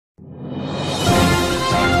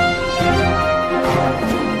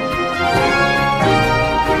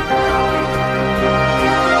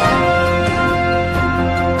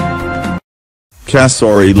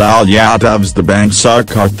Khesari Lal Yadav's Dabang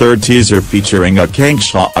Sarkar third teaser featuring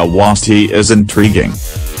Aakanksha Awasthi is intriguing.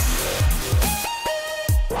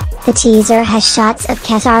 The teaser has shots of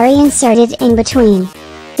Khesari inserted in between.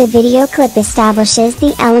 The video clip establishes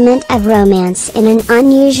the element of romance in an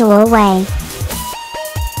unusual way.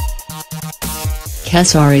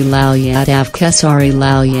 Khesari Lal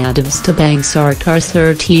Yadav's Dabang Sarkar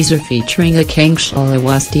third teaser featuring Aakanksha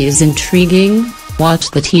Awasthi is intriguing.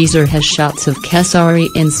 Watch the teaser has shots of Khesari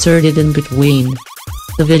inserted in between.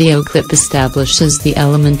 The video clip establishes the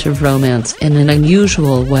element of romance in an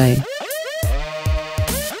unusual way.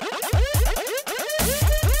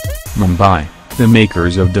 Mumbai, the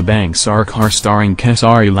makers of Dabang Sarkar starring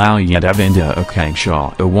Khesari Lal Yadav and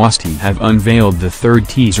Aakanksha Awasthi have unveiled the third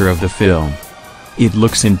teaser of the film. It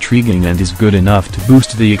looks intriguing and is good enough to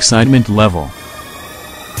boost the excitement level.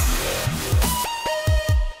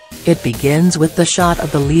 It begins with the shot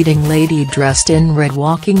of the leading lady dressed in red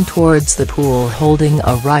walking towards the pool holding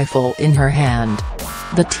a rifle in her hand.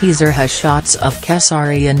 The teaser has shots of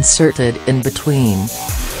Khesari inserted in between.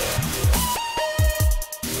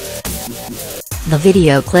 The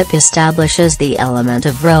video clip establishes the element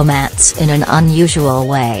of romance in an unusual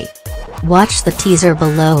way. Watch the teaser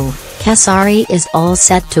below. Khesari is all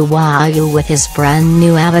set to wow you with his brand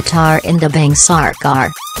new avatar in Dabang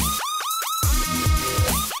Sarkar.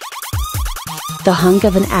 The hunk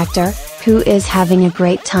of an actor, who is having a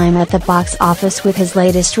great time at the box office with his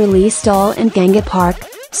latest release Doll in Ganga Park,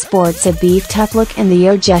 sports a beefed-up look in the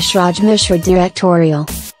Yogesh Raj Mishra directorial.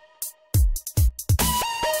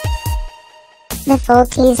 The full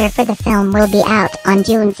teaser for the film will be out on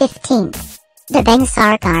June 15th. Dabang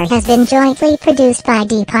Sarkar has been jointly produced by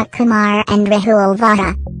Deepak Kumar and Rahul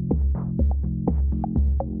Vara.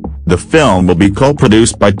 The film will be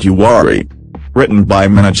co-produced by Tiwari. Written by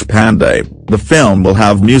Manoj Pandey, the film will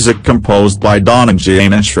have music composed by Dhananjay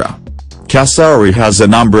Mishra. Khesari has a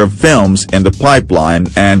number of films in the pipeline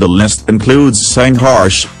and the list includes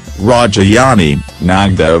Sangharsh, Rajayani,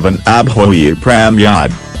 Nagdev and Abhoyi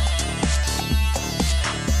Pramyad.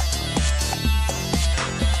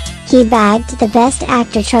 He bagged the Best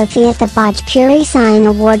Actor trophy at the Bhojpuri Sign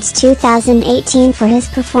Awards 2018 for his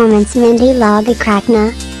performance Mehndi Laga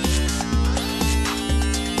Krakna.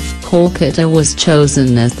 Kolkata was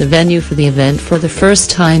chosen as the venue for the event for the first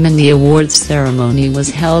time and the awards ceremony was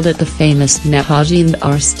held at the famous Netaji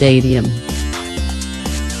Indoor Stadium.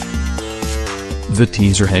 The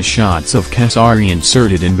teaser has shots of Khesari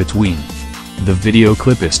inserted in between. The video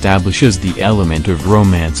clip establishes the element of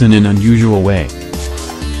romance in an unusual way.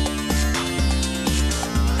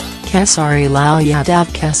 Khesari Lal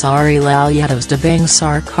Yadav's Dabang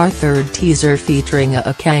Sarkar third teaser featuring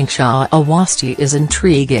Aakanksha Awasthi is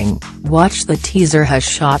intriguing. Watch the teaser has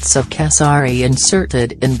shots of Khesari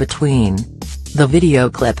inserted in between. The video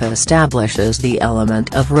clip establishes the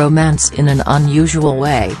element of romance in an unusual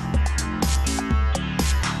way.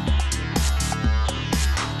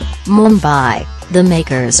 Mumbai, the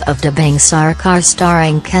makers of Dabang Sarkar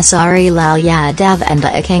starring Khesari Lal Yadav and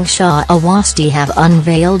Aakanksha Awasthi have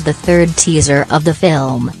unveiled the third teaser of the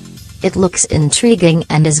film. It looks intriguing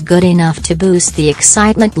and is good enough to boost the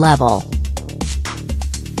excitement level.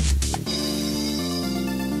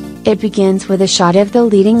 It begins with a shot of the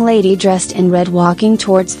leading lady dressed in red walking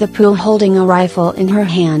towards the pool holding a rifle in her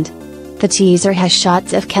hand. The teaser has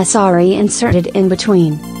shots of Khesari inserted in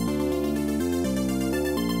between.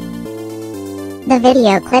 The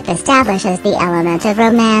video clip establishes the element of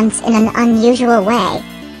romance in an unusual way.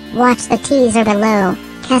 Watch the teaser below.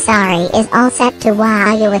 Khesari is all set to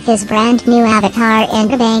wow you with his brand new avatar in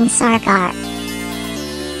Dabang Sarkar.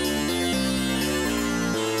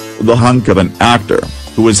 The hunk of an actor,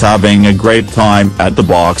 who is having a great time at the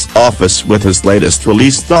box office with his latest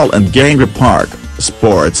release Doll in Ganga Park,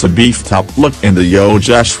 sports a beefed-up look in the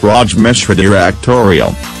Yogesh Raj Mishra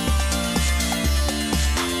directorial.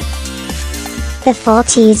 The full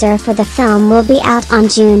teaser for the film will be out on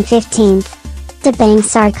June 15th. Dabang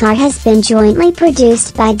Sarkar has been jointly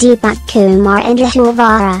produced by Deepak Kumar and Rahul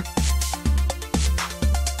Vara.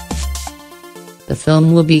 The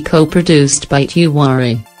film will be co-produced by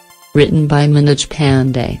Tiwari. Written by Manoj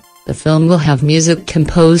Pandey, the film will have music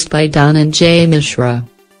composed by Dhananjay Mishra.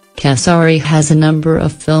 Khesari has a number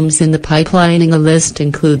of films in the pipeline and the list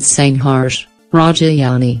includes Sangharsh,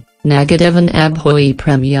 Rajayani, Nagadev and Abhoyi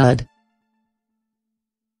Premyad.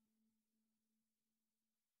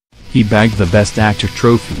 He bagged the Best Actor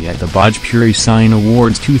trophy at the Bhojpuri Sign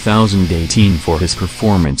Awards 2018 for his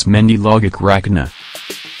performance Mehndi Laga Krakna.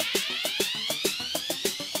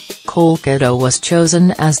 Kolkata was chosen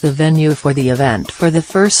as the venue for the event for the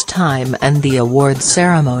first time, and the awards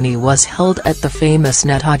ceremony was held at the famous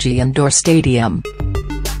Netaji Indoor Stadium.